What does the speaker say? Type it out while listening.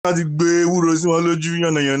láti gbé ewúro sí wọn lójú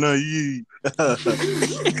yànnàyànnà yìí.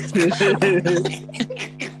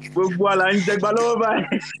 Gbogbo àlà ń jẹgba lọ́wọ́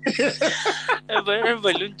báyìí.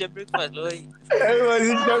 Everybody ló ń jẹ breakfast lọ́wọ́ yìí. Everybody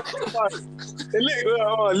ń jẹ breakfast.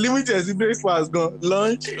 Eléyìí limited sí breakfast gan,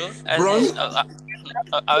 lunch, brunch.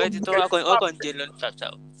 Àwọn ti tọ́ wọ́n kàn jẹ lunch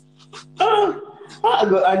chapter.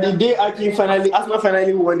 And the day Arsenal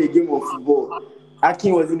finally won a game of football,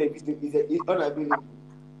 Akin was in a video. It's unavailable.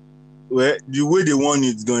 Well, the way they won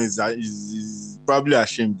it going is probably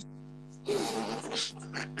ashamed.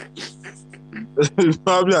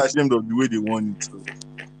 Probably ashamed of the way they won it.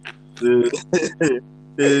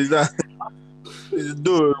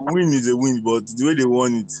 Though win is a win, but the way they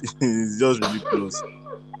won it is just ridiculous.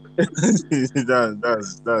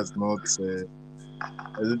 That's not.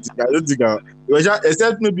 I don't think.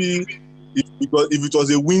 Except maybe if it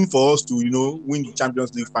was a win for us to win the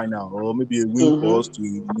Champions League final, or maybe a win for us to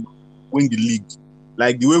win the league,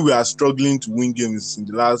 like the way we are struggling to win games in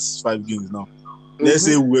the last 5 games now. Let's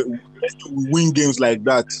say we win games like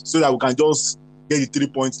that, so that we can just get the 3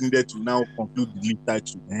 points needed to now conclude the league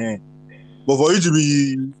title. But for you to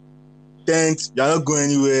be 10th, you're not going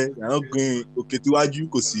anywhere. You're not going. Okay, to what you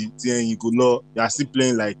could see, you could know you're still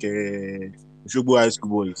playing like Shogbo High School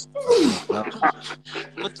boys.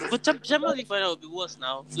 But Champions League final will be worse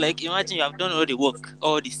now. Like, imagine you have done all the work,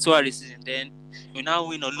 all the stories, and then you now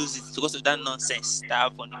win or lose it because of that nonsense that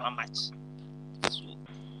happened in one match.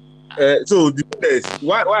 So the test,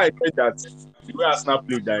 why I said that the way Arsenal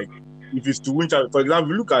played, like if it's to win, for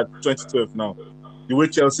example, look at 2012 now, the way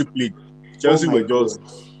Chelsea played. Chelsea were just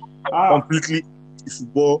completely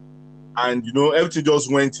football, and everything just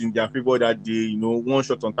went in their favor that day. One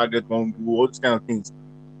shot on target, one goal, all these kind of things.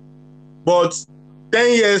 But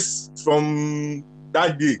 10 years from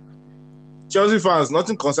that day, Chelsea fans,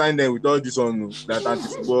 nothing concerned them with all this that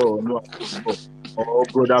anti-football or no anti-football or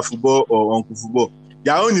brother football or uncle football.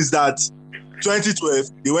 Their own is that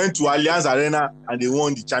 2012 they went to Allianz Arena and they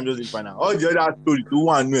won the Champions League final. All the other story to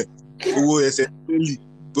one way,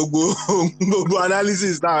 Gbogbo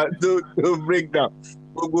analysis now to break down.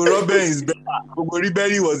 Gbogbo Robben is better. Gbogbo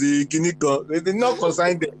Ribery was a clinical. They did not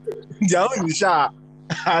consign them. Their own is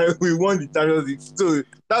we won the Champions League. So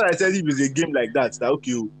that I said, if it's a game like that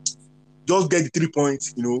okay, just get the 3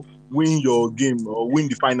 points, win your game or win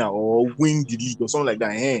the final or win the league or something like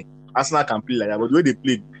that. Arsenal can play like that, but the way they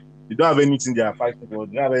played, they don't have anything they are fighting for.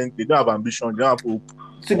 They don't have ambition. They don't have hope.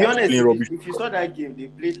 To be honest, if you saw that game, they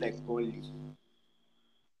played like poorly.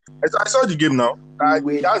 I saw the game now.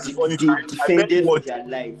 That's the funny thing.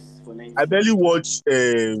 I barely watched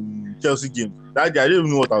Chelsea game. That day, I didn't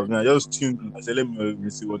even know what I was doing. I just tuned in. I said, let me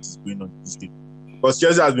see what is going on this game. Because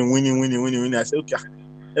Chelsea has been winning. I said, okay,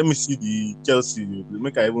 let me see the Chelsea.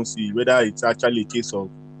 Make I even see whether it's actually a case of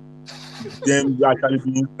them actually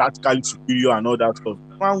being tactically superior and all that stuff.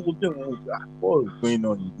 Man, what is going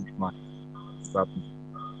on in this match?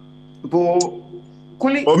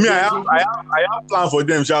 For me, I have plan for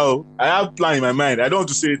them, Shao. I have plan in my mind. I don't want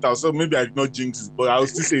to say it out, so maybe I did not jinx it, but I will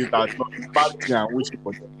still say it out. Bad thing and wishing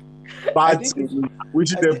for them. Bad thing.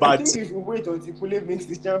 Wishing them bad thing. I think you should wait until Kule makes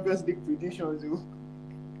the Champions League predictions.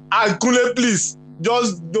 Kule, please,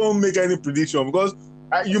 just don't make any prediction because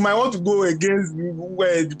you might want to go against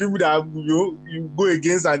where the people that you go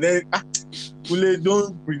against, and then Kule,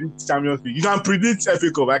 don't predict Champions League. You can predict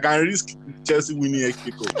FA Cup. I can risk Chelsea winning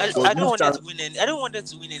FA Cup. I don't want them to win I don't want them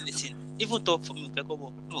to win anything. Even talk for me, no,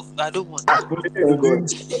 I don't want.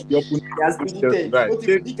 Your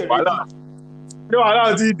no, I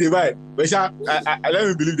don't think they buy. But let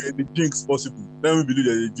me believe that the jinx possible. Let me believe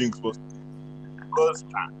that the jinx possible. Because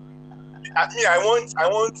I want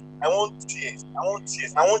tears. I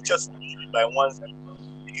want Chelsea to win by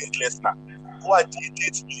 1-0 against Leicester. Who are the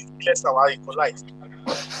Leicester are equalized?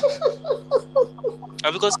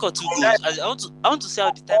 Because score 2 goals. I want to see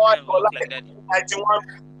how the time will look like that.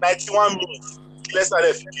 91 minutes. Leicester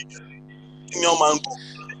left. In your mango.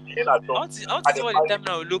 I want to see what the time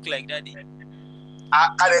will look like that day.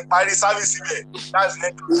 Can they party service here? That's the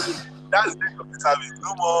next of the service. No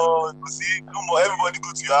more. No more. Everybody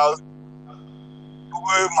go to your house.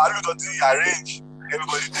 Malu don't arrange.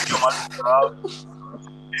 Everybody take your malu to your house.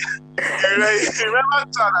 You remember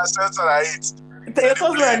 2008?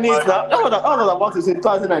 2008. That was about to say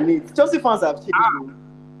 2008. Chelsea fans have changed.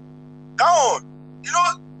 Come on.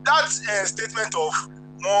 That statement of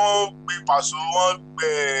one pass, one.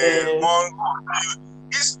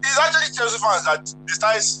 It's actually Chelsea fans that they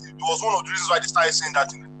started. It was one of the reasons why they started saying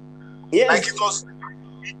that thing. Yes. Like it was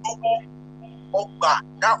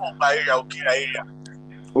that Ogba area, Okira area.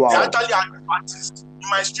 Wow. They actually had artists in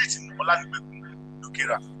my street in Olanibeku,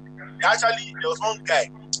 Okira. There was one guy.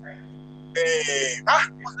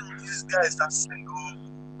 what's the name of this guy? That single.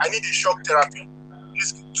 I need a shock therapy. This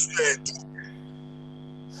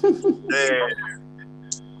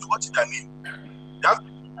what is their name?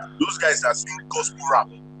 Those guys that sing gospel rap.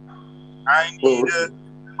 I need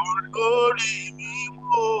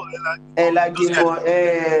I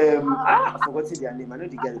forgot their name. I know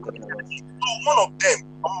the guy you're talking about. So one of them,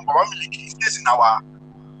 he stays in our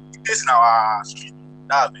street.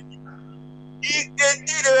 That avenue.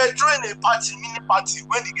 They were throwing a mini party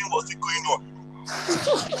when the game was still going on.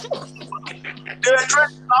 They were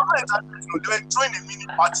throwing a mini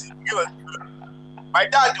party. My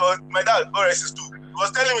dad, S02E20, he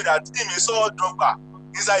was telling me that he saw Drogba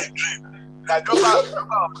inside a dream. That Drogba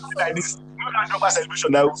was like this. You know that Drogba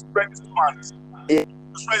celebration that will spread his hands.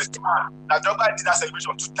 That Drogba did that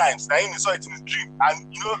celebration 2 times. That he saw it in his dream. And I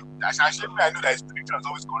know that his prediction is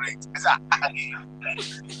always correct. I said,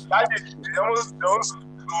 that day, they almost told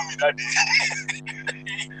me that day.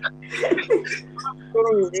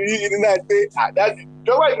 He did not say, that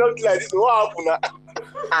Drogba is not like this. What happened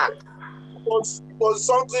now? It was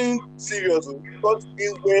something serious because they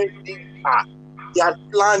had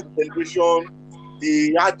planned the celebration.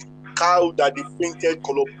 They had cow that they painted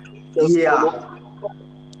color.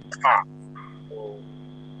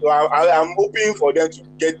 So I'm hoping for them to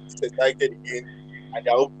get excited again, and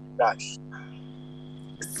I hope that.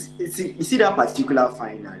 You see that particular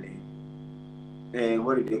final,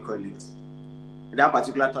 what do they call it? That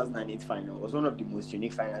particular 2008 final was one of the most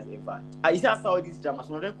unique finals ever. You see how these dramas,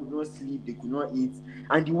 some of them could not sleep, they could not eat,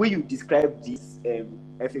 and the way you described this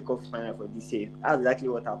FA Cup final for this year, that's exactly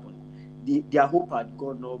what happened. Their hope had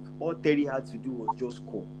gone up. All Terry had to do was just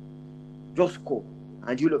score,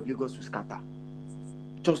 and the whole of Lagos will scatter.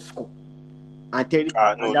 Just score, and Terry.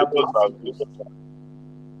 No, that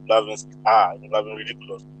have been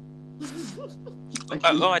ridiculous.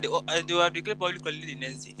 They will declare public holiday the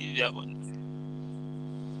next day.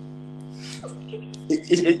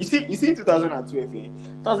 You see 2012,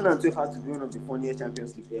 2012 had to be one of the funniest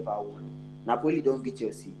Champions League ever won. Napoli don't beat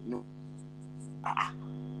Chelsea. No.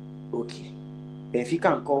 Okay.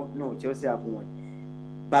 Benfica and Co. No, Chelsea have won.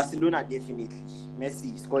 Barcelona definitely.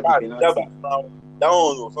 Messi scored the penalty. That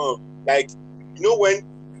one was like, when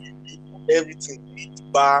you do everything,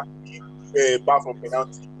 bar from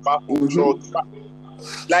penalty, bar from shot,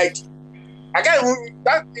 like I can't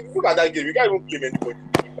even look at that game. You can't even blame anybody.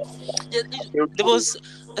 There was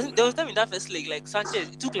time in that first leg, like Sanchez,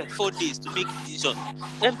 it took like 4 days to make the decision.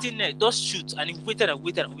 Empty net, just shoot, and he waited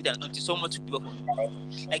until someone took the ball.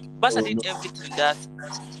 Like Barca did everything in that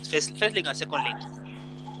first leg and second leg.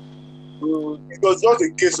 It was just a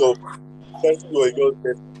case of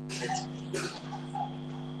okay.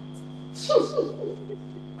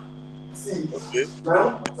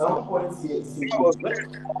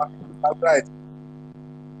 Right.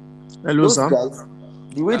 Hello, sir.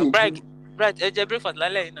 The way they Right, breakfast,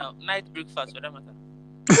 now, night breakfast, for that matter.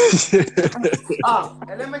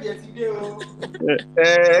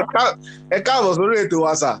 Ẹ káàbọ̀ sórí ètò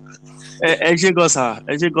wa sà. Ẹ ṣé gan sà,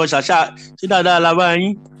 ṣé dáadáa la bá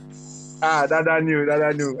yín? Dáadáa ni o. Ẹ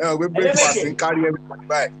mọ̀ pé breakfast ń kárí everybody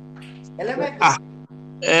báyìí.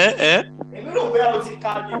 Èmi rò pé o ti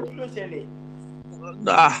ká ní kí ló ṣẹlẹ̀.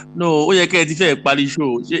 No, ó yẹ kẹ́ ẹ ti fẹ́ parí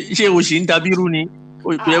show. Ṣé o ṣì ń dabírú ni? Kò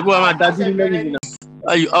yẹ kó wa máa dabírú lẹ́yìn mi náà.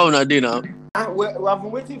 How una dey now? We have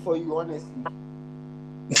been waiting for you, honestly.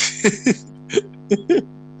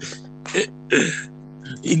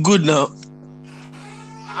 It's good now.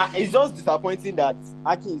 It's just disappointing that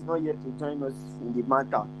Aki is not yet to join us in the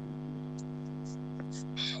matter.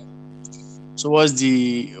 So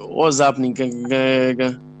what's happening?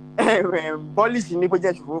 Polish ní kó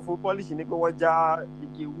jẹ́ ṣòfófó, polish ní kó wọ́n já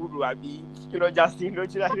igi wúrò àbí kí ló já sí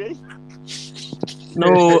lójú láyé. No,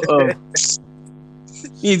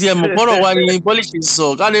 ìdí ẹ̀mọ̀ pọ́nrọ̀ wa ni polish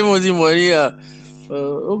sọ, ká lè mọ̀ sí mọ̀ ní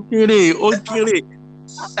ó kéré.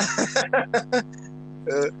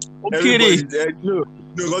 No,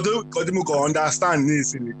 because tí mo kàn understand ní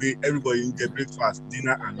ìsinmi pé everybody ń jẹ breakfast,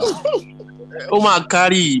 dinner and ó máa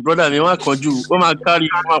kárí brother mi wá kánjú, ó máa kárí,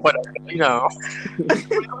 ó máa padà kárí náà.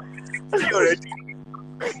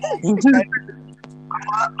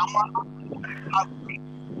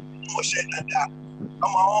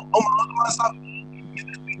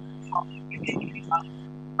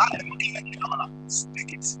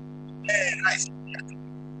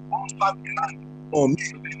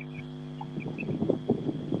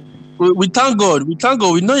 We thank God. We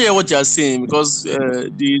don't hear what you are saying because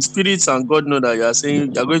the spirits and God know that you are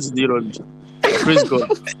saying you are going to do rubbish. Praise God.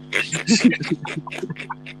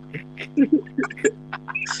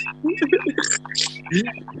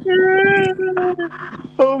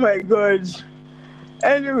 Oh my God.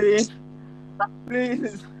 Anyway,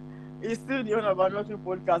 please. It's still the One About Nothing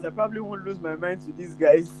podcast. I probably won't lose my mind to these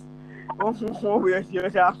guys. One way or the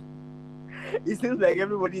other. It seems like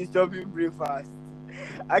everybody is chopping breakfast.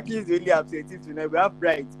 Aki is really upsetting tonight. We have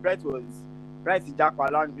Bright. Bright is Jack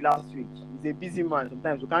around last week. He's a busy man.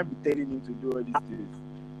 Sometimes we can't be telling him to do all these things.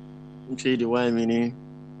 Okay, the one meaning.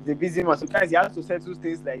 He's a busy man. Sometimes he has to settle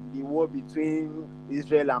things like the war between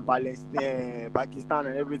Israel and Pakistan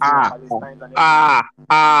and everything. Palestine and everything.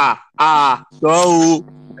 So,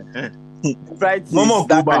 Bright is Mama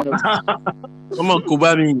that Kuba. kind of. come on,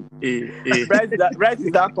 Kuba me. Bright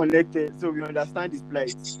is that connected, so we understand his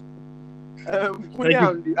plight.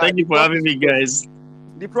 Thank you for having me, guys.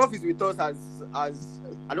 The prof is with us as I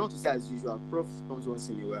don't want to say as usual. Prof comes once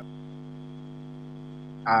in a while.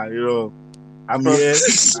 You know, I'm here.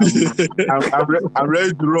 I'm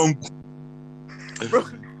ready to romp.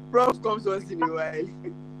 Prof comes once in a while.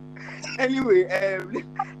 Anyway,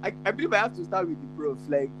 I believe I have to start with the prof.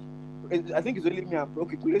 Like, I think it's only me and Prof.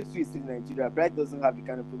 Okay, Kule is in Nigeria. Bright doesn't have the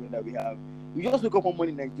kind of problem that we have. You just wake up one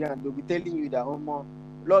morning in Nigeria and they'll be telling you that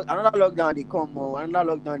another lockdown they come,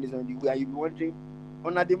 another lockdown is on the way, and you'll be wondering,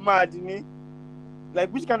 the mad me? Like,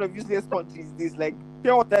 which kind of useless country is this? Like,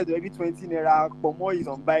 pure water is already 20 naira, Pomo is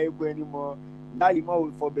unbuyable anymore, Nalimo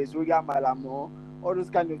will for Besoria Malamo, all those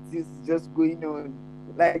kind of things just going on.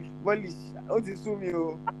 Like, Polish, how do you sue me?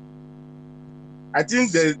 I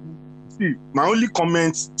think that my only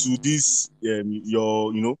comment to this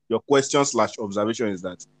your question / observation is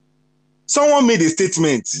that someone made a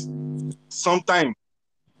statement sometime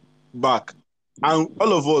back, and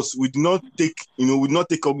all of us would not take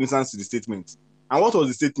cognizance to the statement. And what was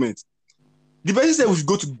the statement? The person said we should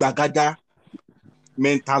go to Bagada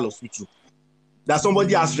Mental Hospital. That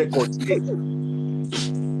somebody has records. Then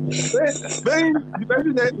the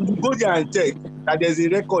person said we should go there and check that there's a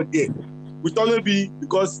record there. It will only be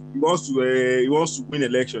because he wants to win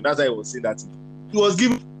election. That's why he was saying that. He was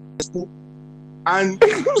given, and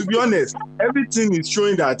to be honest, everything is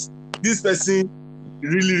showing that this person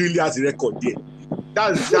really, really has a record there.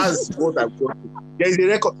 That's what I'm talking. There is a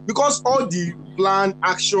record because all the plan,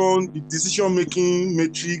 action, the decision-making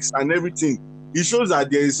matrix, and everything, it shows that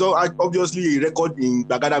there is obviously a record in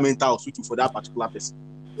Bagada Mental Hospital for that particular person.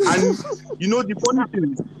 And the funny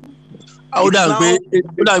thing is, I would have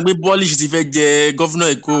been Polish if the governor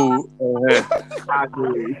Eko.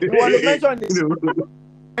 You want to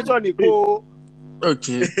mention Eko?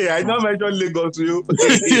 Okay. I don't mention Lagos to you.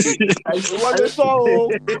 I said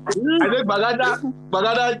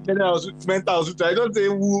Bagada Mental Hospital. I don't say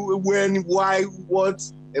who, when, why, what.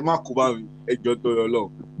 Emma Kubami,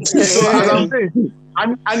 So as I'm saying,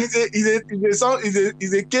 and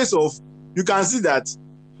it's a case of, you can see that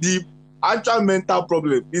the actual mental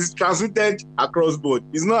problem is transmitted across board.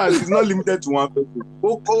 It's not limited to one person.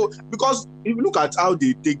 Because if you look at how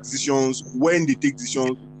they take decisions, when they take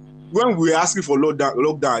decisions, when we were asking for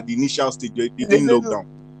lockdown at the initial stage, they didn't lockdown.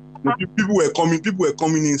 People were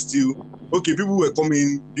coming in still. Okay, people were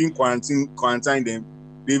coming, being quarantine them.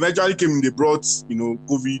 They eventually came in, they brought,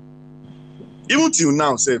 COVID. Even till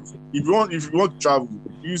now, if you want to travel,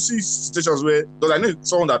 you see situations where, because I know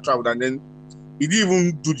someone that traveled and then he didn't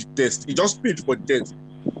even do the test. He just paid for the test.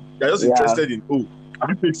 They're just interested in, have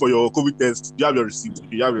you paid for your COVID test? Do you have your receipt?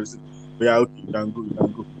 Okay, you have your receipt. Yeah, okay, you can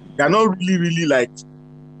go. They're not really like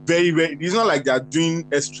very, very, it's not like they're doing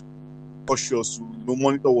extra cautious to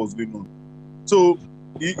monitor what's going on. So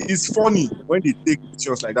it's funny when they take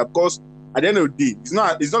decisions like that, because at the end of the day, it's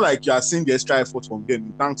not like you are seeing the extra effort from them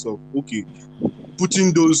in terms of,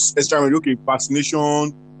 putting those extra,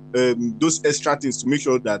 vaccination, those extra things to make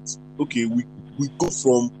sure that, we go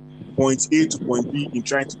from point A to point B in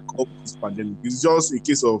trying to cope with this pandemic. It's just a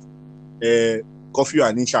case of coffee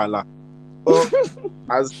and inshallah. But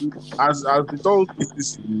as with all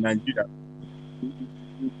cases in Nigeria,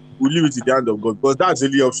 we leave it in the hand of God, because that's the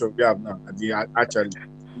only option we have now. Actually,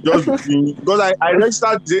 just because I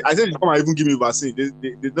registered, I said, "Come and even give me vaccine." They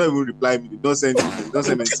don't even reply me. They don't send me.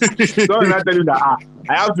 They don't not tell you that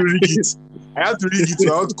I have to read it. I have to read it to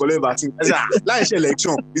how to collect vaccine. I said, last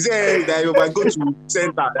election. He said that if I go to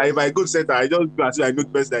center, I just do as I know the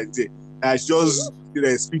person that is there. I just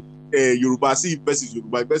speak Yoruba. See if the person is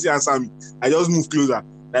Yoruba. If the person answer me, I just move closer.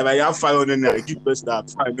 Like if I have 500, I give the person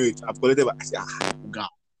that I know it. I've collected. I say, God.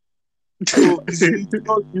 So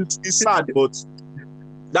it's sad, but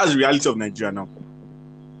that's the reality of Nigeria now.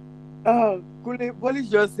 Police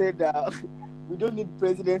just said that we don't need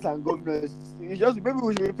presidents and governors. It's just maybe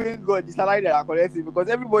we should be paying God the salary that are collecting, because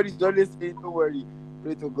everybody's always saying, don't worry,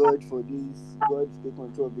 Pray to God for this. God take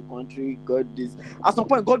control of the country. God this. At some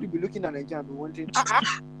point, God will be looking at Nigeria and be wondering,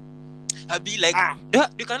 I'll be like,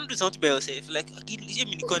 you cannot do something by yourself. Like, like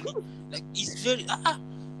it's very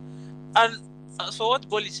And as for what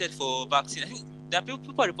Bolly said for vaccine, I think there are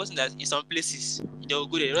people are reporting that in some places they will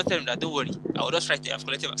go there. They will tell them that don't worry, I will just try to have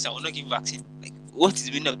collected vaccine. I will not give vaccine. Like, what is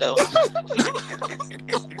the meaning of that one?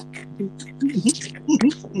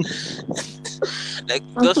 Like,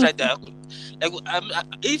 just try to like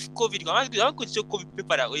if COVID, I could show COVID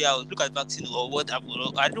paper that look at vaccine or what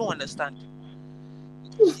happened. I don't understand.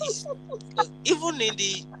 Even with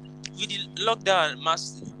the lockdown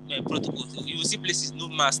mask protocol, you will see places no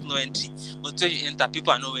mask, no entry. Until you enter,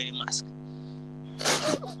 people are not wearing mask.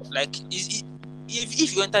 Like,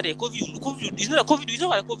 if you enter the COVID, it's not a COVID. You know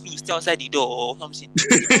why COVID will stay outside the door or something.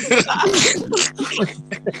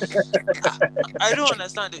 I don't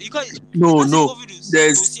understand. No.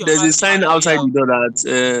 There's a sign outside the door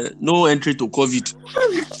that no entry to COVID.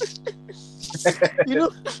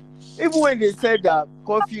 Even when they said that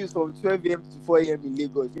curfew is from 12 a.m. to 4 a.m. in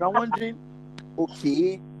Lagos, you are wondering,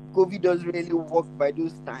 okay, COVID doesn't really work by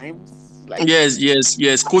those times. Like, yes.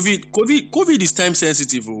 COVID is time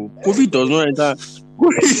sensitive. COVID does not enter.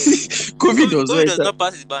 COVID does not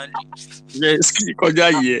pass its boundary. Yes,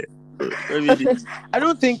 I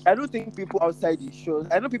don't think people outside the shores.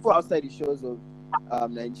 I know people outside the shores of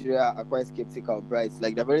Nigeria are quite skeptical, right?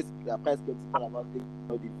 Like they're quite skeptical about the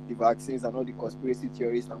vaccines and all the conspiracy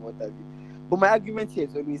theories and what have you. But my argument here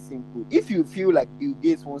is always simple. If you feel like Bill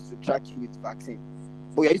Gates wants to track you with vaccine,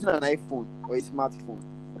 but you're using an iPhone or a smartphone,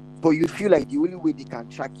 but you feel like the only way they can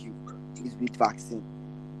track you is with vaccine,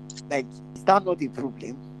 like, is that not a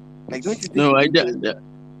problem? Like, don't you think? No, I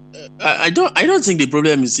don't think the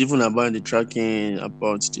problem is even about the tracking,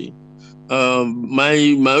 about the my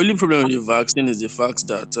only problem with the vaccine is the fact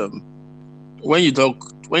that when you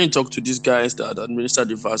talk to these guys that administer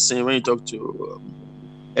the vaccine, when you talk to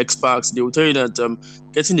experts, they will tell you that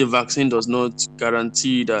getting the vaccine does not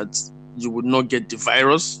guarantee that you would not get the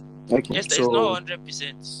virus. Okay. Yes, it's not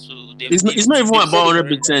 100%. So it's not even about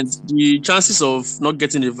 100%. The chances of not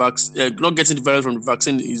getting the virus from the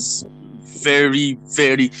vaccine is very,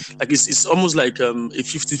 very, like, it's almost like a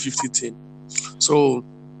 50-50 thing. So,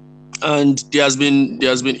 and there has been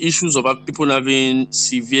issues about people having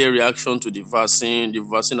severe reaction to the vaccine. The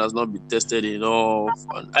vaccine has not been tested enough.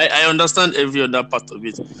 And I understand every other part of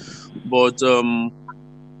it, but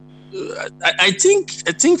I think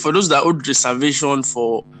for those that hold reservation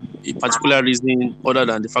for a particular reason other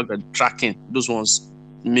than the fact that tracking, those ones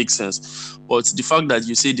make sense. But the fact that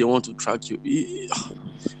you say they want to track you,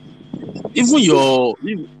 even your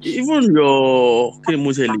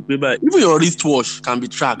wristwatch can be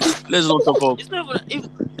tracked. Let's not talk of. It's not even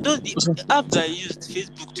those the apps that used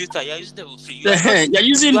Facebook, Twitter, you're using them for free.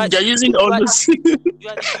 You're using all those. You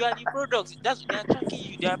are the products. That's they are tracking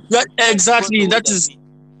you. Exactly. That is.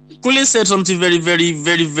 Kule said something very, very,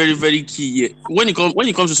 very, very, very key here. When it comes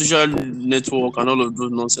to social network and all of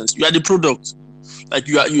those nonsense, you are the product. Like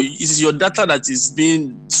it is your data that is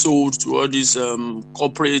being sold to all these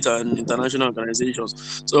corporate and international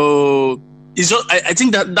organizations. So it's just I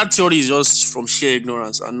think that theory is just from sheer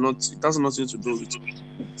ignorance and it has nothing to do with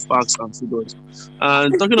facts and figures.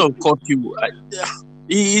 And talking of curfew,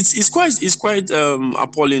 it's quite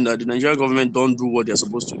appalling that the Nigerian government don't do what they're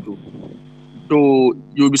supposed to do. So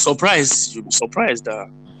you'll be surprised that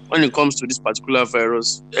when it comes to this particular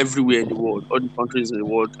virus, everywhere in the world, all the countries in the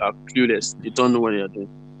world are clueless. They don't know what they are doing.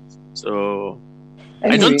 So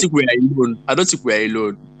anyway, I don't think we are alone. I remember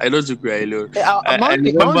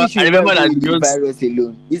that the virus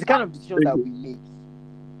alone. It's the kind of decision that we make.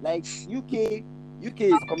 Like UK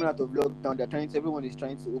is coming out of lockdown. Everyone is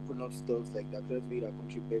trying to open up stuff like that. Trying to make their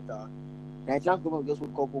country better. Nigerian government just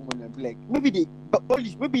woke up home and be like, maybe they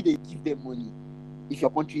give them money if your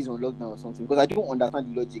country is on lockdown or something. Because I don't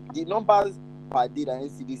understand the logic. The numbers per day that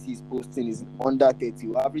NCDC is posting is under 30.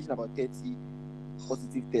 We're averaging about 30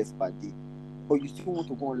 positive tests per day. But you still want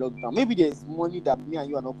to go on lockdown. Maybe there's money that me and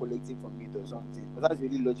you are not collecting from it or something. But that's a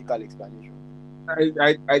really logical explanation.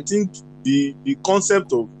 I think the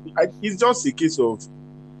concept of it's just a case of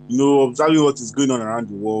observing what is going on around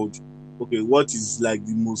the world. Okay, what is like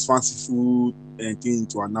the most fanciful thing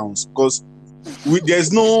to announce? Because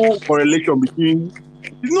there's no correlation between.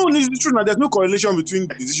 It's true now. There's no correlation between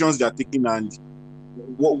decisions they are taking and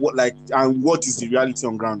what is the reality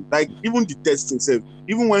on ground. Like even the testing itself.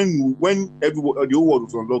 Even when the whole world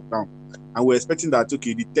was on lockdown, and we're expecting that the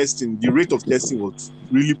rate of testing was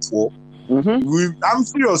really poor. Mm-hmm. I'm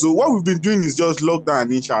serious. So what we've been doing is just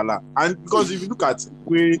lockdown, inshallah. And because if you look at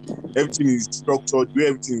where everything is structured, where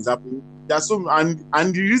everything is happening, there's so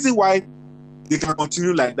and the reason why they can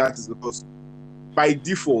continue like that is because by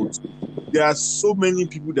default there are so many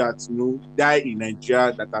people that die in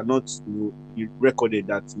Nigeria that are not recorded,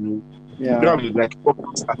 that we don't have like proper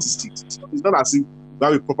statistics. It's not as if we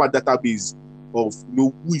have a proper database of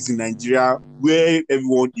who is in Nigeria, where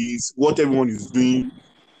everyone is, what everyone is doing,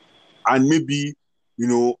 and maybe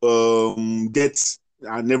deaths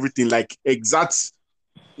and everything, like exact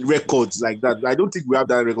records like that. I don't think we have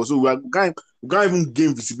that record, so we can't even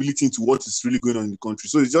gain visibility into what is really going on in the country.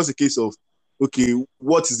 So it's just a case of, okay,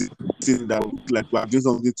 what is the thing that look like we are doing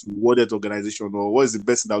something to World Health Organization, or what is the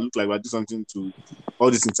best thing that look like we are doing something to all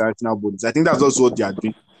these international bodies? I think that's also what they are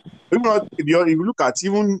doing. If you look at,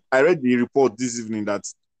 even I read the report this evening that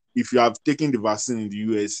if you have taken the vaccine in the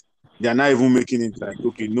US, they are not even making it like,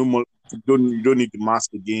 okay, no more, you don't need the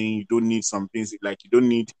mask again, you don't need some things, like you don't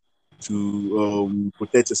need to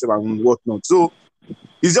protect yourself and whatnot. So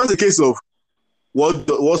it's just a case of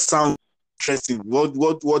what sounds interesting.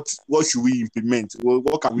 What should we implement?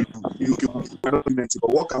 What can we do? Okay, we cannot implement it,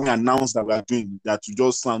 but what can we announce that we are doing that to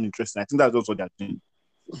just sound interesting? I think that's just what they're doing.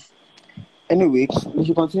 Anyway, we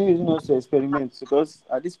should continue using us to experiment, because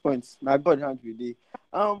at this point, my God hand with the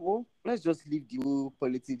well, let's just leave the whole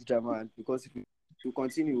politics drama, because if we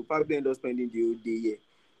continue, we'll probably end up spending the whole day here,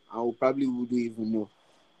 and we probably wouldn't even know.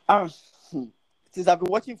 Since I've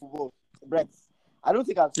been watching football, Brett, I don't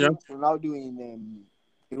think I've seen Ronaldo in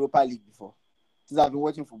Europa League before. Since I've been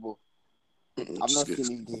watching football, I've not seen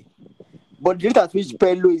him there. But the rate at which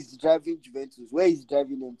Pello is driving Juventus, where is he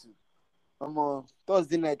driving them to?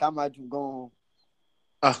 Thursday night, I'm going.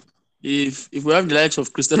 If we have the likes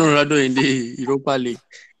of Cristiano Ronaldo in the Europa League,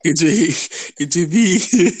 it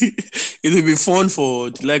will be fun for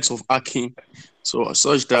the likes of Akin. So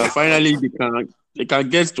such that finally they can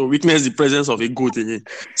get to witness the presence of a goat again.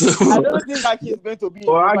 So I don't think Akin is going to be in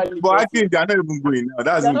Europa League. But Akin, they are not even going now.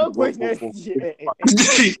 That's they're not going next year.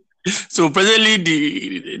 So presently,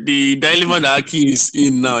 the dilemma that Aki is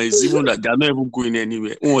in now is even that they are not even going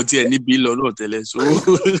anywhere.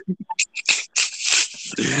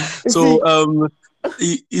 So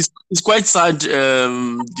it's quite sad,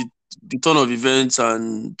 the turn of events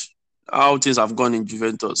and how things have gone in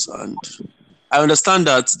Juventus. And I understand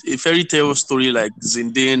that a fairy tale story like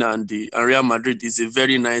Zidane and Real Madrid is a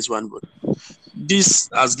very nice one, but this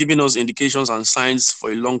has given us indications and signs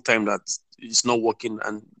for a long time that it's not working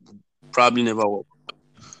and probably never work.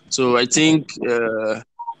 So I think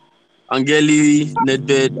Angeli,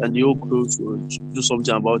 Nedved, and the whole crew should do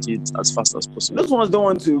something about it as fast as possible. Those ones don't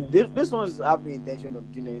want to. These ones have the intention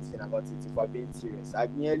of doing anything about it, if we're being serious.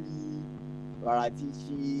 Agnelli,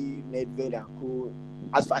 Paratici, Nedved, and co.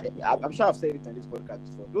 I'm sure I've said it on this podcast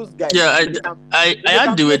before. Those guys. Yeah, I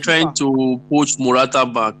heard they were trying to poach Morata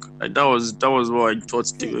back. That was what I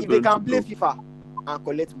thought they were if going they can to play do. FIFA and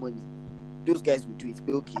collect money, those guys will do it.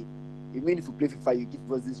 But okay, even if you play FIFA, you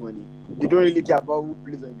give us this money. They don't really care about who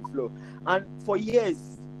plays on the floor. And for years,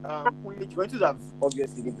 Juventus have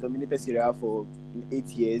obviously been dominated Serie A for 8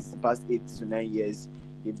 years, past 8 to 9 years.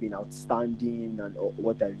 They've been outstanding and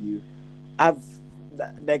what have you. Has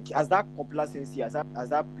that complacency, has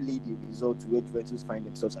that played the result to where Juventus find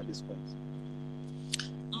themselves at this point?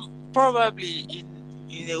 Probably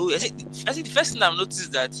in a way. I think the first thing I've noticed is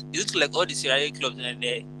that it looks like all the Serie A clubs and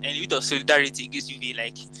a bit of solidarity against UV,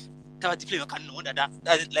 like the player can know that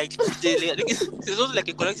like it's also like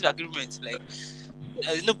a collective agreement. Like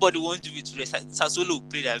nobody wants to be to rest. Sassuolo will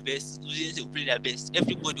play their best. Udinese will play their best.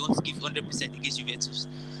 Everybody wants to give 100% against Juventus.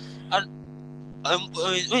 And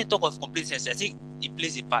when you talk of complacency, I think it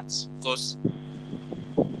plays a part, because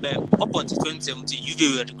up until 2017,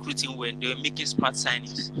 Juve were recruiting well. They were making smart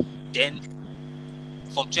signings. Then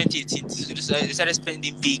from 2018, they started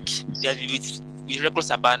spending big. They have been with reckless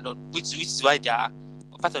abandon, which is why they are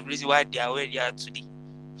part of the reason why they are where they are today,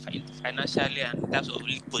 financially and in terms of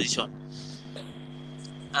league position.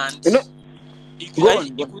 And you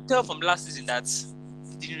could tell from last season that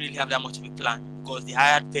they didn't really have that much of a plan, because they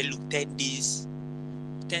hired Pello 10 days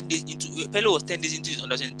into Pello was 10 days into his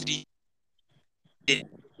under-23. It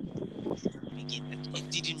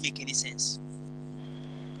didn't make any sense.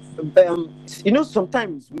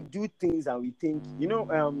 Sometimes we do things and we think,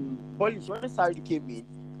 Polish, when Sarri came in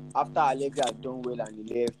after Allegri had done well and he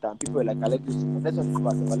left, and people were like, Allegri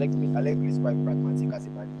is quite pragmatic as a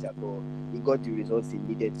manager, but he got the results he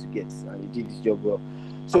needed to get and he did his job well.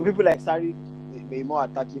 So people like Sarri, may more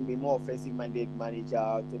attacking, may more offensive-minded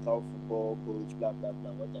manager, total football coach, blah blah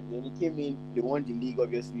blah. When he came in, they won the league.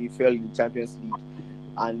 Obviously, fell in the Champions League,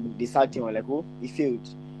 and they started him like, oh, he failed.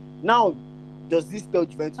 Now, does this tell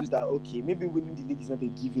Juventus that okay, maybe winning the league is not a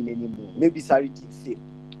given anymore? Maybe Sarri did fail.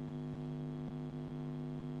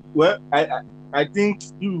 Well, I think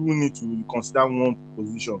you will need to consider one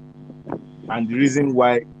position and the reason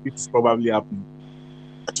why it is probably happening.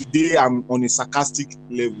 Today, I'm on a sarcastic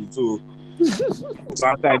level, so to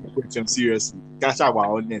answer the question seriously, catch our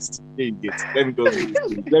honest. Here you get. Let me just be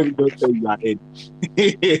straight. Let me just tell you ahead.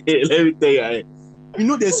 Let me tell you ahead. You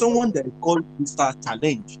know, there's someone that is called Mr.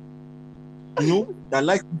 Challenge. You know, that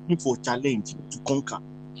likes looking for challenge to conquer.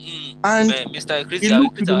 And Mr. Chris, he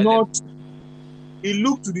looked to the north, he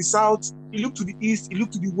looked to the south, he looked to the east, he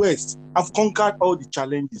looked to the west. I've conquered all the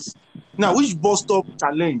challenges. Now, which bus stop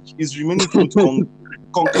challenge is remaining for me to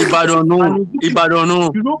conquer? Ibadan no. Ibadan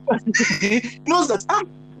no. Europa knows that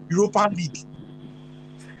Europa League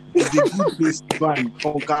is a good place to go and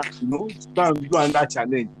conquer, you know, to go and do another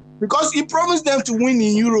challenge. Because he promised them to win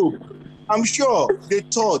in Europe. I'm sure they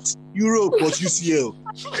thought Europe was UCL.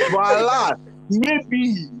 But alas,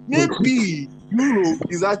 maybe Europe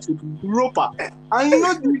is actually Europa. And you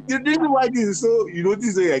know, the reason why this is so, you know, this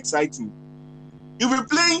is very exciting. If we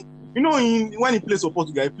play, you know, when he plays for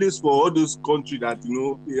Portugal, he plays for all those countries that, you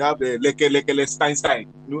know, they have the Leke, Stein.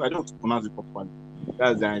 You know, I don't pronounce it properly.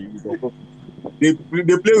 That's the they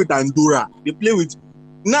play with Andorra. They play with.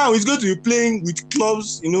 Now he's going to be playing with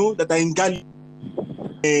clubs, you know, that are in Ghana,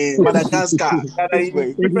 Madagascar, that are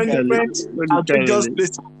in different adventurous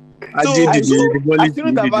places. So I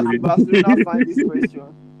shouldn't have asked a Barcelona fan this question.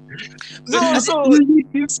 No, so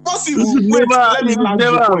it's possible. Wait, let me land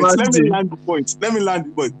the point. So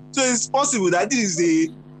it's possible that this is a,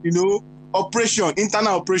 you know,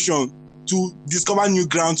 internal operation to discover new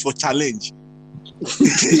grounds for challenge.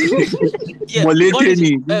 Yeah, and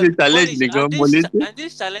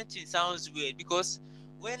this challenging sounds weird because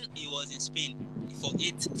when he was in Spain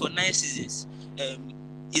for 9 seasons,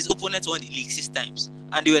 his opponent won the league 6 times,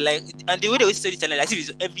 and they were like, and the way they always say the challenge, as if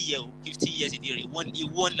it's every year, 15 years in the year, he won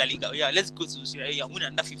La Liga. Yeah, let's go to Syria. Yeah, win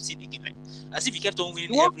another 15 again, like, as if he kept on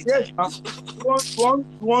winning every time.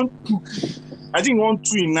 I think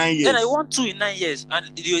 1-2 in 9 years. Then I won 2 in 9 years, and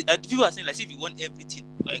people are saying like, if he won everything,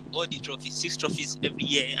 like all the trophies, 6 trophies every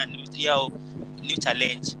year, and new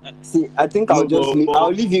challenge. See, I think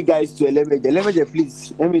I'll leave you guys to Elemeje,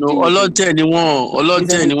 please. Let me no, Olote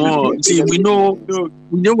anyone. See, we know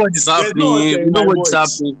what is happening. We know what is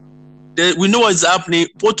happening. We know what is happening.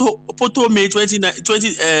 Poto May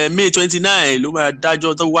 29. Ló máa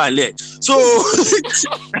dájọ́ tó wà lẹ̀. So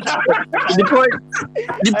the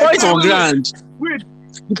point on ground.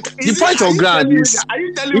 The point on ground is. Are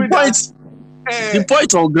you telling me that? The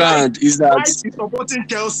point on ground is that. Why is supporting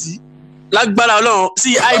Chelsea? Lágbára Ọlọ́run.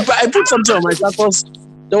 See, I put something on my status.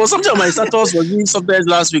 There was something on my status was doing something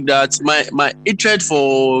last week that my hatred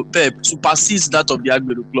for Pep supersedes that of the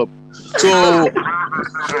Agbero club.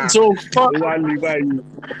 So come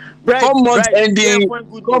month ending,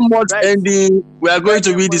 we are going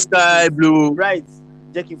to be the sky blue. Right.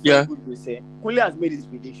 Jackie Good will say. Kunle has made his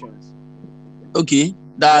predictions. Okay.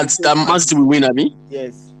 That Man City will win, abi?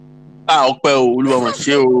 Yes. Ọpẹ́ o, Olúwa mà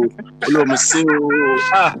ṣe o. Olúwa mà ṣe o.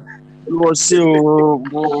 Olúwa ṣe o.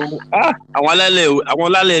 Àwọn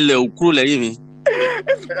alálẹ̀ ilẹ̀ ò kúrò lẹ́yìn mi.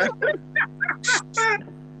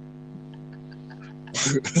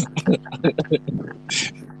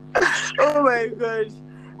 Oh my gosh.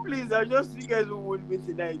 Please, I just you guys who would me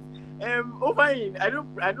tonight. I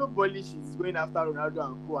know Polish is going after Ronaldo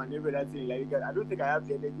and Co and every other thing like that. I don't think I have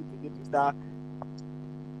the energy to start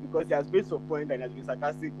because he has made some point and has been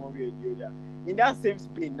sarcastic one way or the other. In that same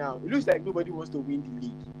Spain now, it looks like nobody wants to win the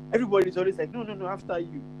league. Everybody's always like, no, after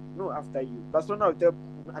you. No, after you. Barcelona will tell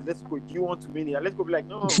Atletico, do you want to win it? Atletico will be like,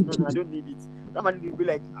 no, I don't need it. That man will be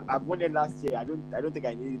like, I've won it last year. I don't think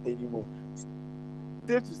I need it anymore.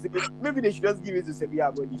 Maybe they should just give it to Sevilla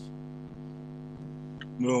Abolish.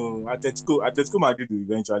 No, Atletico Madrid will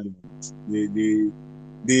eventually win.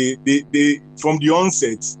 They from the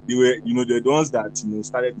onset, they were, you know, they're the ones that, you know,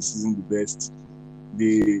 started the season the best.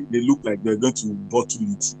 They look like they're going to bottle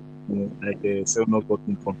it, you know, like a 7-up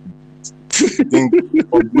bottle company. I think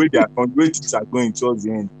from the way things are going towards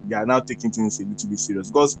the end, they are now taking things a little bit serious.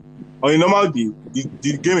 Because on a normal day,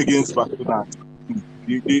 the game against Barcelona,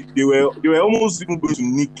 they were almost even going to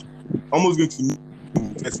nick the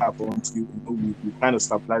first half until, you know, we kind of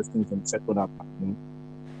stabilized things in the second half. You know?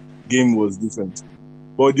 Game was different.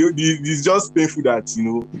 But it's just painful that, you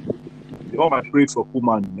know, all my praise for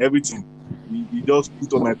Koeman and everything. He just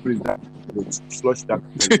put on my praise that flush that.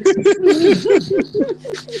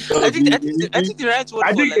 I think the right word.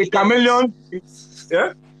 I think a chameleon.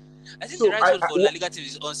 Yeah. I think the right word for La Liga team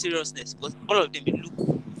is unseriousness, because all of them look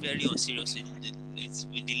very unserious with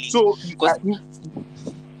the league. So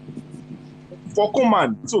for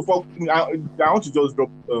Koeman, I want to just drop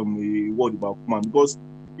a word about Koeman because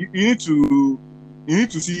you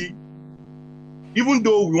need to see. Even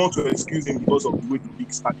though we want to excuse him because of the way the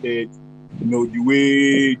league started, the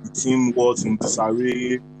way the team was in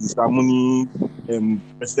disarray, the ceremony,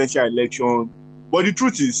 presidential election. But the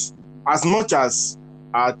truth is, as much as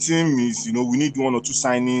our team is, we need 1 or 2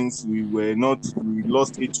 signings, we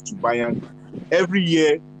lost 8 to Bayern. Every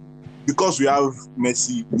year, because we have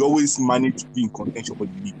Messi, we always manage to be in contention for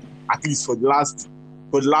the league. At least for the last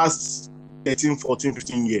 13, 14,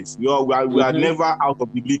 15 years. We are never out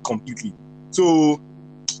of the league completely. So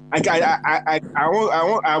I've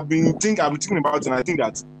been thinking about it, and I think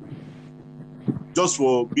that just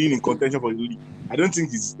for being in contention for the league, I don't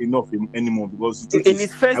think it's enough anymore, because the truth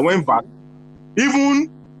is, I went back. Even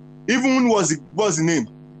what's the name?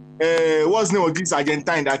 What's the name of this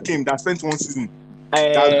Argentine that came that spent 1 season?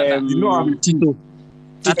 Tito.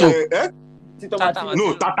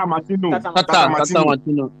 No, Tata Martino. Tata Martino.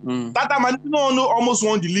 Tata Martino almost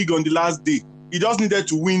won the league on the last day. He just needed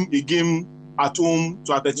to win a game at home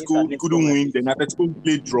to Atletico. He couldn't win. Then Atletico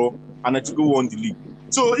played draw, and Atletico won the league.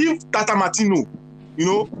 So if Tata Martino,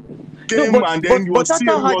 came and then he was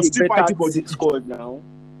still fighting for the squad now.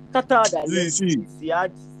 Tata he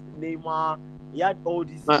had Neymar, he had all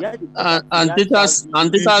this. And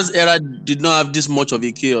Tata's era did not have this much of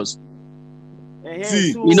a chaos.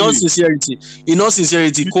 In all sincerity,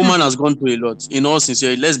 Koeman has gone through a lot. In all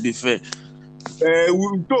sincerity, let's be fair.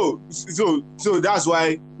 So that's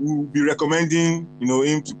why we'll be recommending,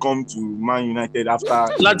 him to come to Man United after.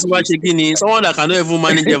 Let's watch again. Someone that cannot even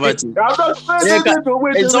manage Everton. Someone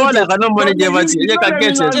that cannot manage Everton. You can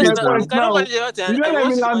get your space now. You don't let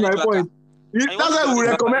me land my point. That's why we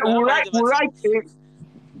recommend.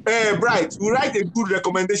 We'll write a good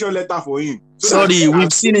recommendation letter for him. Sorry,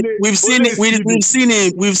 we've seen him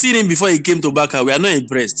before he came to Barca. We are not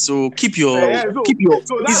impressed. So keep your.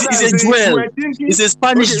 It's a jewel. It's a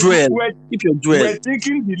Spanish jewel. Keep your jewel. We're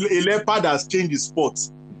thinking a leopard has changed his spot,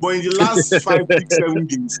 but in the last 5, 6, 7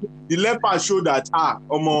 games, the leopard showed that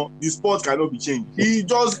the sport cannot be changed. He's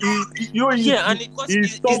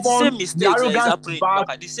stubborn. The same mistake that is happening.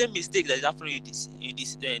 The same mistake that is happening in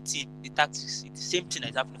this team, the tactics. It's the same thing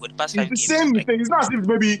that is happening for the past 5 games. It's the same mistake. It's not as if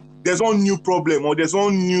maybe there's one new problem or there's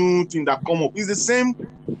one new thing that come up. It's the same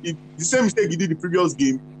mistake he did the previous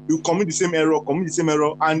game. You commit the same error,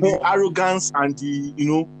 and the arrogance and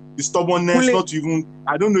the stubbornness. Not even.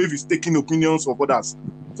 I don't know if he's taking opinions of others.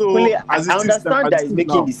 So I understand that he's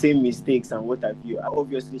making the same mistakes and what have you.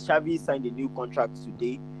 Obviously, Xavi signed a new contract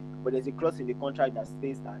today, but there's a clause in the contract that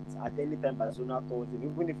states that at any time Barcelona calls him,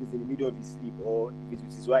 even if it's in the middle of his sleep or if it's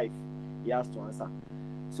with his wife, he has to answer.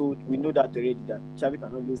 So we know that already, that Xavi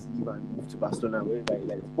cannot just leave and move to Barcelona wherever he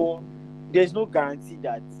likes. But there's no guarantee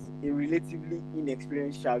that a relatively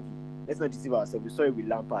inexperienced Xavi, let's not deceive ourselves. We saw it with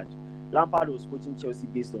Lampard. Lampard was coaching Chelsea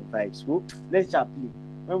based on vibes. So let's just play.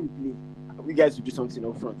 When we play, we guys will do something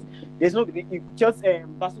up front. There's no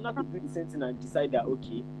Barcelona could do the same thing and decide that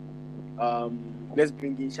let's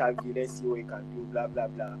bring in Xavi, let's see what he can do, blah blah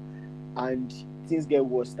blah, and things get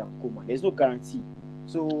worse than Koeman. There's no guarantee.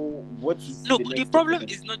 So what is the problem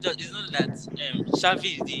is not that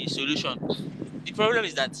Xavi is the solution. The problem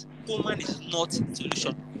is that Koeman is not the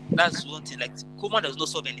solution. That's one thing. Like Koeman does not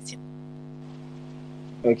solve anything.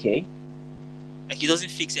 Okay. Like he doesn't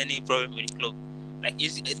fix any problem with the club. Like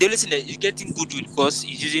the only thing that he's getting good with because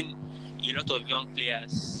he's using a lot of young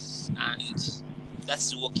players and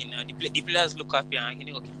that's working now. The players look happy and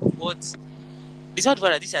okay. But this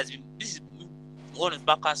is one of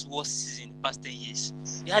Barca's worst seasons in the past 10 years.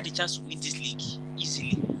 They had the chance to win this league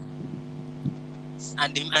easily.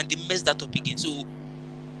 And they messed that up again. So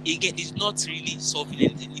again, it's not really solving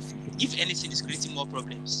anything. If anything, it's creating more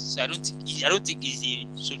problems. So I don't think it's a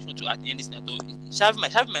solution to anything at all. Xavi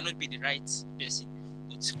might not be the right person,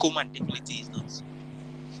 but Koeman definitely is not.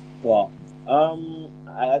 Wow.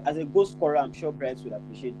 As a goal scorer, I'm sure Bright would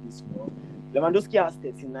appreciate this more. Lewandowski has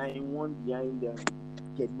 39, one behind them.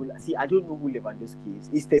 See, I don't know who Lewandowski is.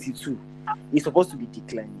 He's 32. He's supposed to be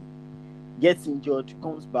declining. Gets injured,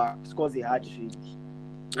 comes back, scores a hat-trick.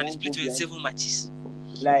 And he's played 27 matches.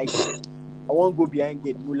 Like, I won't go behind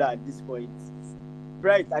Gerd Müller at this point.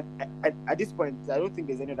 Right, at this point, I don't think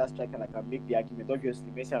there's any other striker that can make the argument. Obviously,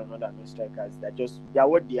 Messi and Ronaldo are not strikers. They are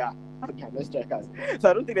what they are. They are not strikers. So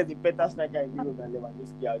I don't think there's a better striker in Europe than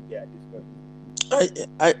Lewandowski out there at this point.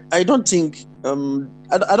 I don't think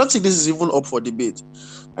I don't think this is even up for debate.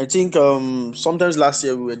 I think sometimes last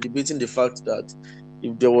year we were debating the fact that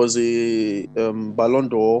if there was a Ballon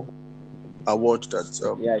d'Or award that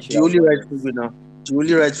the only rightful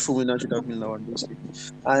winner should have been Lewandowski,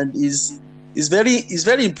 and is it's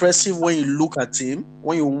very impressive when you look at him,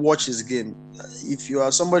 when you watch his game. If you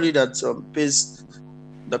are somebody that pays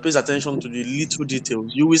attention to the little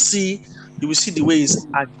details, you will see the way he's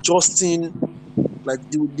adjusting, like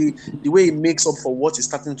the way he makes up for what he's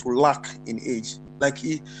starting to lack in age. Like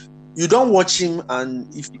you don't watch him, and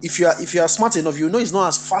if you are smart enough, you know he's not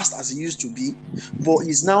as fast as he used to be, but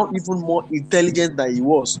he's now even more intelligent than he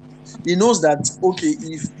was. He knows that okay,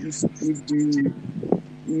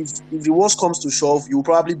 if the worst comes to shove, you will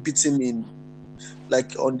probably beat him in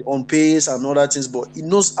like on pace and other things, but he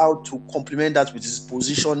knows how to complement that with his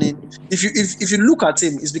positioning. If you look at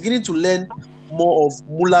him, he's beginning to learn more of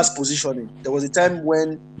Muller's positioning. There was a time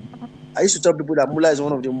when I used to tell people that Muller is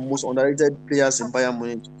one of the most underrated players in Bayern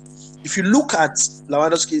Munich. If you look at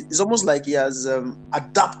Lewandowski, it's almost like he has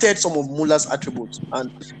adapted some of Muller's attributes. And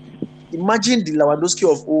imagine the Lewandowski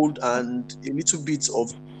of old and a little bit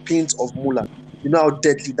of paint of Muller. You know how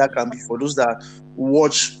deadly that can be for those that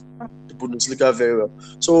watch the Bundesliga very well.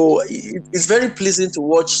 So it's very pleasing to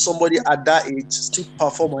watch somebody at that age still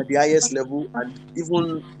perform at the highest level and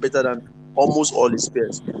even better than almost all his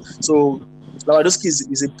peers. So Lewandowski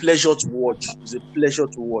is a pleasure to watch. It's a pleasure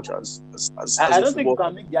to watch as I a don't think you football.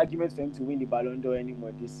 can make the argument for him to win the Ballon d'Or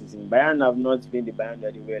anymore this season. Bayern have not been the Bayern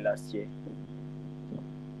that they were last year.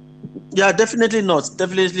 Yeah, definitely not.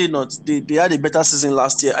 Definitely not. They had a better season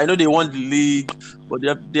last year. I know they won the league, but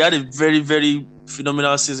they had a very, very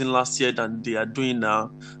phenomenal season last year than they are doing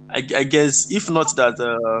now. I guess if not that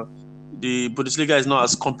the Bundesliga is not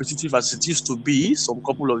as competitive as it used to be some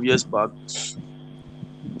couple of years back,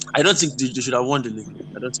 I don't think they should have won the league.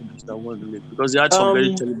 I don't think they should have won the league because they had some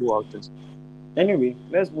very terrible outings. Anyway,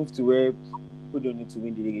 let's move to where we don't need to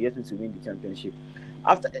win the league. You just need to win the championship.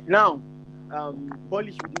 After now,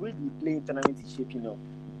 Polish, with the way the playing tournament is shaping up,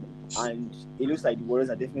 and it looks like the Warriors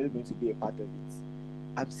are definitely going to be a part of it.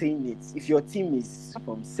 I'm saying it. If your team is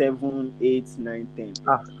from 7, 8, 9, 10,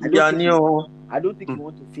 I don't think you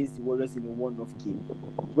want to face the Warriors in a one-off game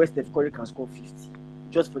where Steph Curry can score 50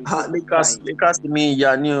 just for the sake of trying. Lakers to me,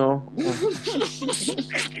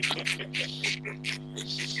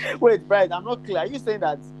 Wait, Brian, I'm not clear. Are you saying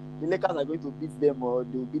that the Lakers are going to beat them or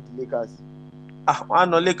they will beat the Lakers? I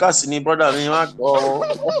know Lakers in brother. I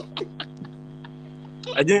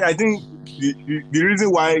think the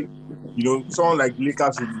reason why someone like the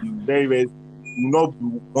Lakers will be very, very will not be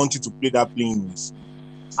wanting to play that playing is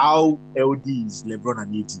how LD is LeBron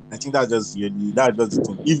and AD. I think that's just the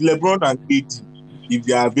thing. If LeBron and AD, if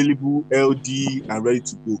they are available, LD and ready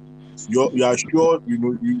to go, you are sure you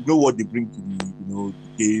know what they bring to the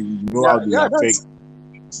game. You know how they affect.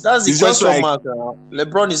 That's the question mark.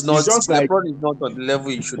 LeBron is not on the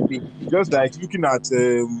level he should be. Just like looking at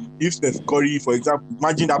if Steph Curry, for example,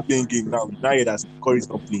 imagine that playing game now. Now that Steph Curry is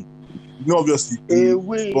not playing, obviously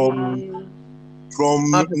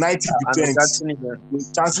from 90%, the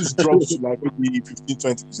chances drops to like maybe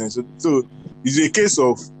 15-20%. So it's a case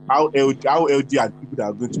of how LD are people that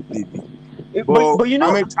are going to play. But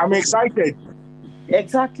I'm excited.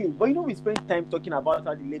 Exactly, but we spent time talking about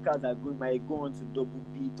how the Lakers might go on to double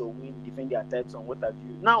beat or win, defend their titles and what have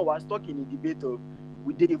you. Now we're stuck in a debate of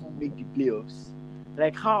we didn't even make the playoffs.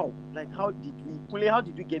 Like how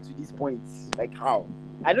did we get to this point? Like how?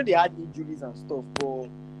 I know they had injuries and stuff, but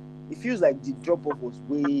it feels like the drop off was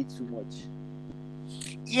way too much.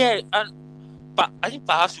 Yeah, but I think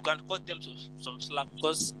perhaps you can cut them some slack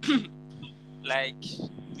because, like,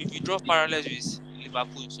 if you draw parallels with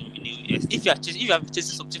Liverpool, so if you have been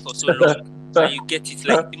chasing something for so long and you get it,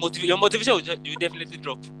 like your motivation will definitely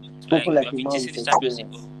drop. Like you have been chasing the championship.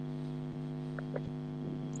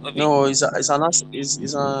 No, it's a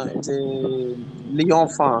Lyon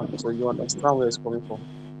fan, so you understand where it's coming from.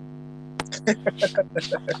 So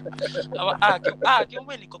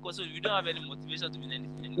we don't have any motivation to win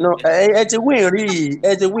anything. No, it's a win, really.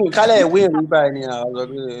 It's a win. Call it a win, by now.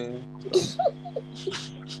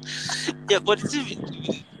 Yeah, but the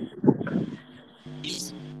thing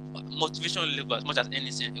is motivation level as much as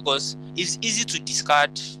anything because it's easy to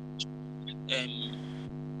discard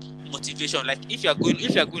motivation. Like if you are going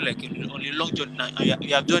like on a long journey now and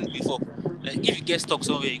you have done it before, like if you get stuck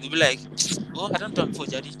somewhere, you could be like, oh, I don't done before,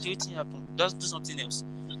 Jadi. Anything happen? Just do something else.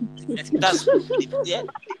 That's yeah.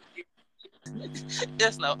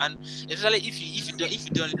 Yes, now, and especially if you done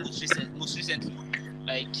it most recently,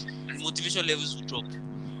 like motivation levels will drop.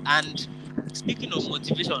 And speaking of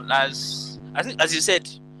motivation, as you said,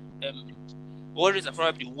 Warriors are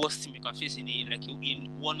probably the worst team you can face in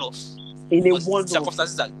one-off.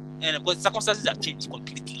 Circumstances have changed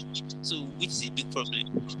completely. So, which is a big problem.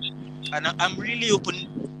 And I'm really hoping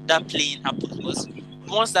that playing happens because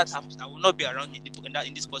once that happens, I will not be around in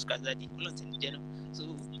this podcast that day. I'm not in general. So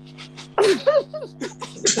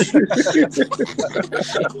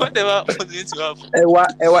whatever was going to happen.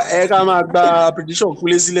 ẹ ká máa gba prediction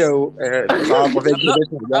Kúnlé sílẹ̀ o.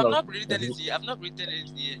 I'm not predicting anything yet. I've not predicted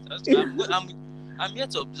anything yet. I'm here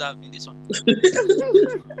to observe in this one.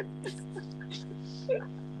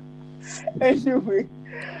 Anyway,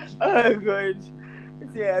 oh god,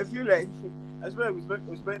 yeah, I feel like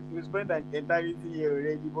we spent an eternity here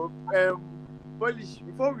already. But Polish,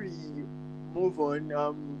 before we move on,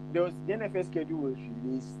 there was the NFL schedule was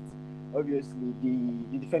released. Obviously,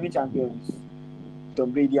 the defending champions,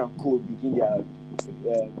 Tom Brady and Co, begin their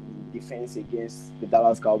defense against the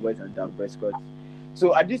Dallas Cowboys and Dak Prescott.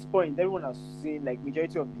 So at this point, everyone has seen like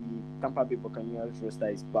majority of the Tampa Bay Buccaneers roster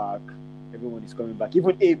is back. Everyone is coming back.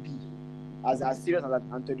 Even AB, as serious as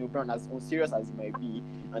Antonio Brown, as unserious as he might be,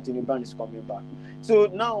 Antonio Brown is coming back. So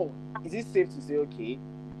now, is it safe to say, okay,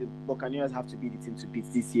 the Buccaneers have to be the team to beat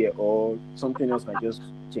this year, or something else might just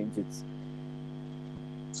change it?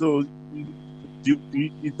 So they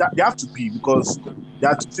have to be, because there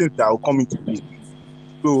are two things that will come into play.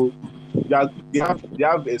 So they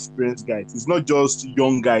have experienced guys. It's not just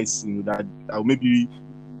young guys, that will maybe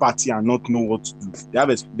party and not know what to do. They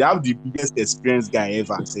have the biggest experienced guy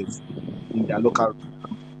ever in their local.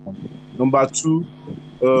 Number two,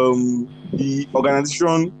 the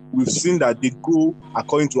organization, we've seen that they go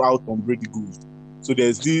according to how Tom Brady goes. So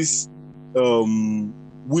there's this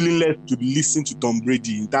willingness to listen to Tom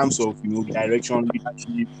Brady in terms of direction,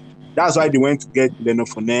 leadership. That's why they went to get Leonard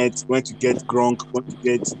Fournette, went to get Gronk, went to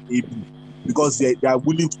get AB, because they are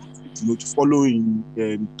willing to follow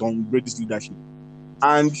in Tom Brady's leadership.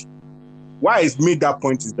 And why I made that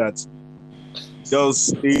point is that there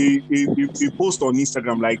was a post on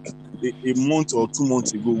Instagram like a month or 2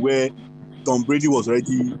 months ago where Tom Brady was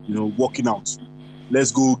already working out.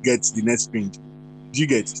 Let's go get the next sprint. Do you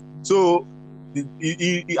get? So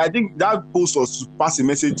I think that post was to pass a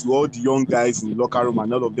message to all the young guys in the locker room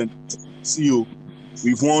and all of them. See you,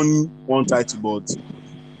 we've won one title, but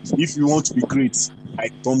if you want to be great,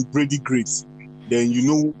 like Tom Brady great, then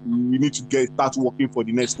you need to start working for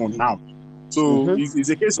the next one now. So it's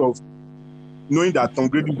a case of knowing that Tom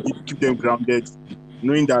Brady will keep them grounded,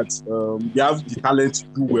 knowing that they have the talent to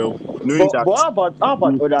do well, knowing that. But how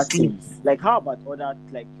about other teams? Like how about other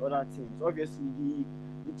teams? Obviously,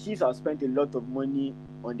 the Chiefs have spent a lot of money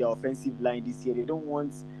on their offensive line this year. They don't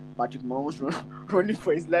want Patrick Mahomes running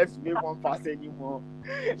for his life to make one pass anymore.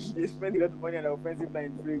 They spend a lot of money on the offensive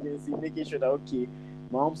line free agency, making sure that okay,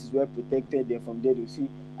 Mahomes is well protected. Then from there, to see.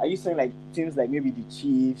 Are you saying like teams like maybe the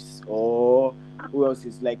Chiefs or who else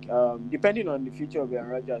is like depending on the future of Aaron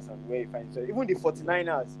Rodgers and where he finds it. Even the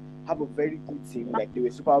 49ers have a very good team. Like they were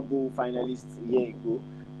Super Bowl finalists a year ago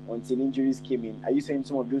until injuries came in. Are you saying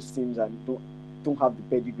some of those teams don't have the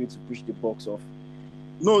pedigree to push the Bucs off?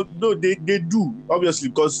 No, they do, obviously,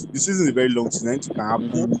 because the season is a very long season. Anything can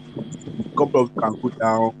happen. A couple of can go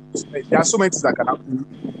down. There are so many things that can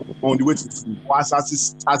happen on the way to the season.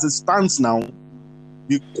 As it stands now,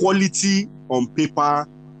 the quality on paper,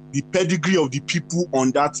 the pedigree of the people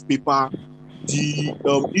on that paper, the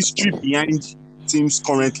history behind teams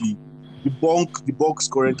currently, the Bucs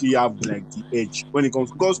currently have like the edge when it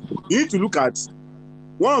comes, because you need to look at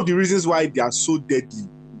one of the reasons why they are so deadly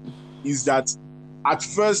is that at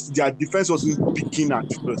first their defense wasn't picking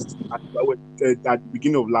at first at the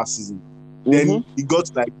beginning of last season. Then it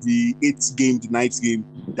got like the 8th game, the 9th game,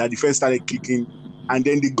 their defense started kicking, and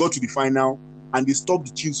then they got to the final and they stopped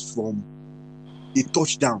the Chiefs from a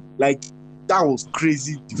touchdown. Like that was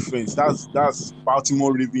crazy defense. That's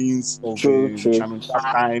Baltimore Ravens of Shannon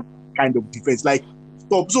time kind of defense. Like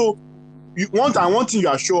stop. So one thing you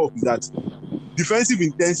are sure of is that defensive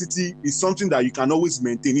intensity is something that you can always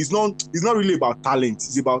maintain. It's not really about talent.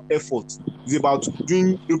 It's about effort. It's about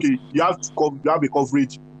doing. Okay, you have a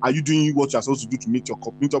coverage. Are you doing what you're supposed to do to meet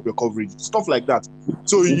up your coverage? Stuff like that.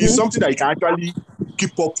 So it's something that you can actually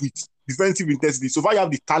keep up with. Defensive intensity. So far, you have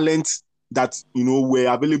the talent that were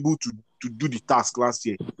available to do the task last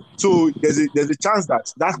year. So there's a chance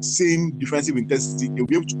that same defensive intensity they'll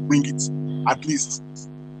be able to bring it at least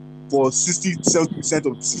for 60-70%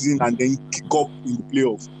 of the season and then kick up in the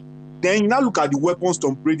playoffs. Then you now look at the weapons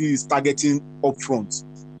Tom Brady is targeting up front.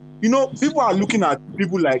 People are looking at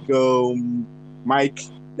people like Mike,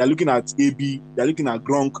 they're looking at AB, they're looking at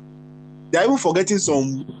Gronk. They're even forgetting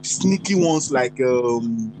some sneaky ones like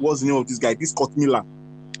what's the name of this guy? This Scott Miller.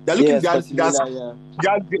 They're looking there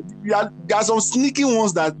are some sneaky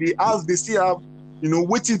ones that they still have,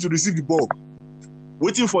 waiting to receive the ball.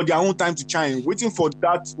 Waiting for their own time to shine, waiting for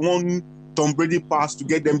that one Tom Brady pass to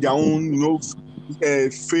get them their own,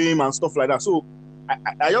 fame and stuff like that. So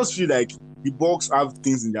I just feel like the Bucks have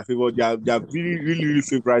things in their favor. They are really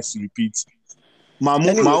favorites to repeat.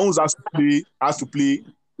 Mahomes has to play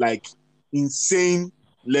like insane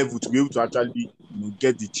level to be able to actually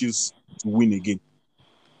get the Chiefs to win again.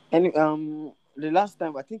 And the last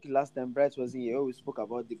time Bright was in here, we spoke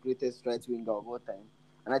about the greatest right winger of all time,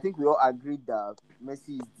 and I think we all agreed that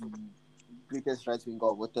Messi is the greatest right winger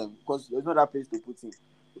of all time because there's no other place to put him.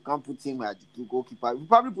 You can't put him at the goalkeeper. If you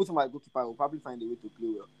probably put him at goalkeeper, we'll probably find a way to play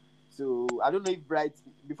well. So I don't know if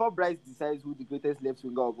before Bright decides who the greatest left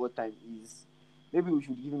winger of all time is, maybe we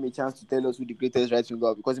should give him a chance to tell us who the greatest right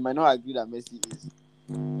winger, because he might not agree that Messi is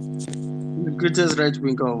The greatest right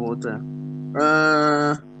winger of all time.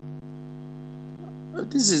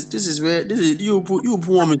 This is where you put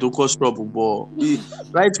me to cause trouble, but the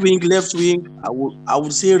right wing, left wing, I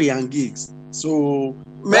would say Ryan Giggs. So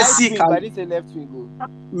Messi right wing, but I didn't say left wing.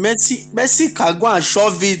 Messi can go and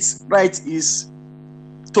shove it. Right is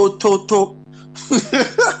to.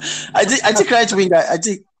 I think right wing. I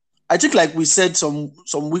think like we said some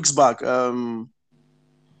weeks back.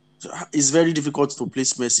 It's very difficult to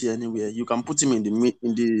place Messi anywhere. You can put him in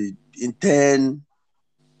 10.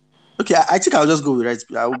 Okay, I think I'll just go with right.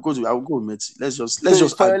 I will go with Messi. Let's just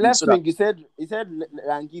for agree. left wing. You said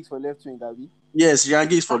Ryan Giggs for left wing, Abi? Yes, Ryan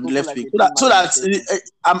Giggs for the left like wing. So that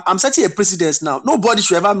I'm setting a precedence now. Nobody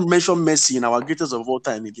should ever mention Messi in our greatest of all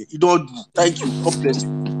time again. You don't do. Thank you. God bless you.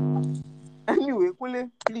 Anyway,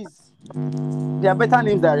 Kule, please. There are better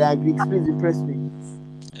names than Ryan Giggs. Please impress me.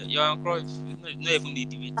 Johan Cruyff, not even the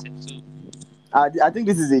debate. So I think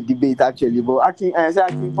this is a debate actually, but Akin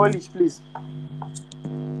Polish, please.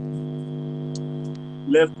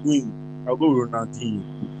 Left wing, I'll go with Ronaldinho.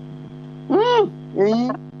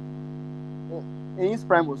 His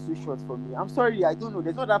prime was too short for me. I'm sorry, I don't know.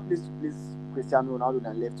 There's not that place to place Cristiano Ronaldo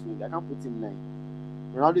than left wing. I can't put him nine.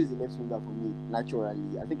 Ronaldo is a left winger for me,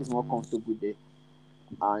 naturally. I think he's more comfortable there.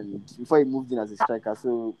 And before he moved in as a striker,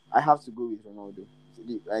 so I have to go with Ronaldo.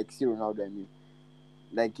 Like, see Ronaldo, I mean.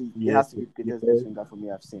 Like, he has to be the greatest left winger for me,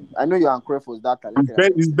 I've seen. I know Johan Cruyff was that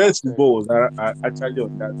talented. His best football was actually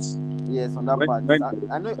on that. Yes, on that part.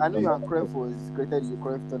 I know Johan Cruyff was created in the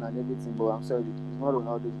Cruyffton and everything, but I'm sorry, it's not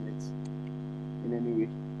Ronaldo's mate in any way.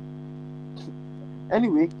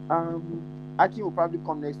 Anyway, Aki will probably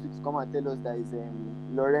come next week to come and tell us that it's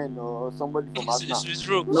Lauren or somebody from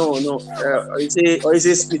Arsenal. No. Or is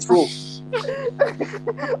it Smith Rowe?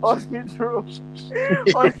 Or Smith Rowe.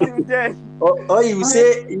 Or he will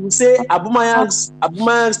say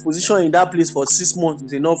Aubameyang's position in that place for 6 months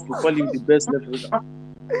is enough to call him the best left winger.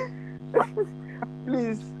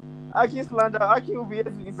 Please, Aki slander. Aki will be here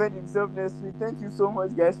to defend himself next week. Thank you so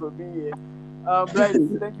much, guys, for being here. Bryce,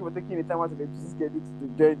 thank you for taking the time out of the schedule to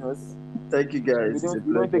join us. Thank you, guys.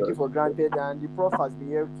 We don't take it for granted, and the prof has been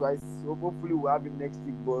here twice. So hopefully we'll have him next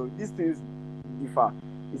week. But these things differ.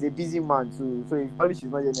 He's a busy man too, so if Polish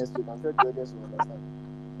is not here next week, I'm sure the others will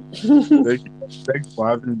understand. Thank you for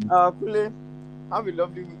having me. Kule, have a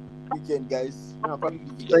lovely weekend, guys.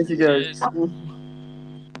 Thank you, guys.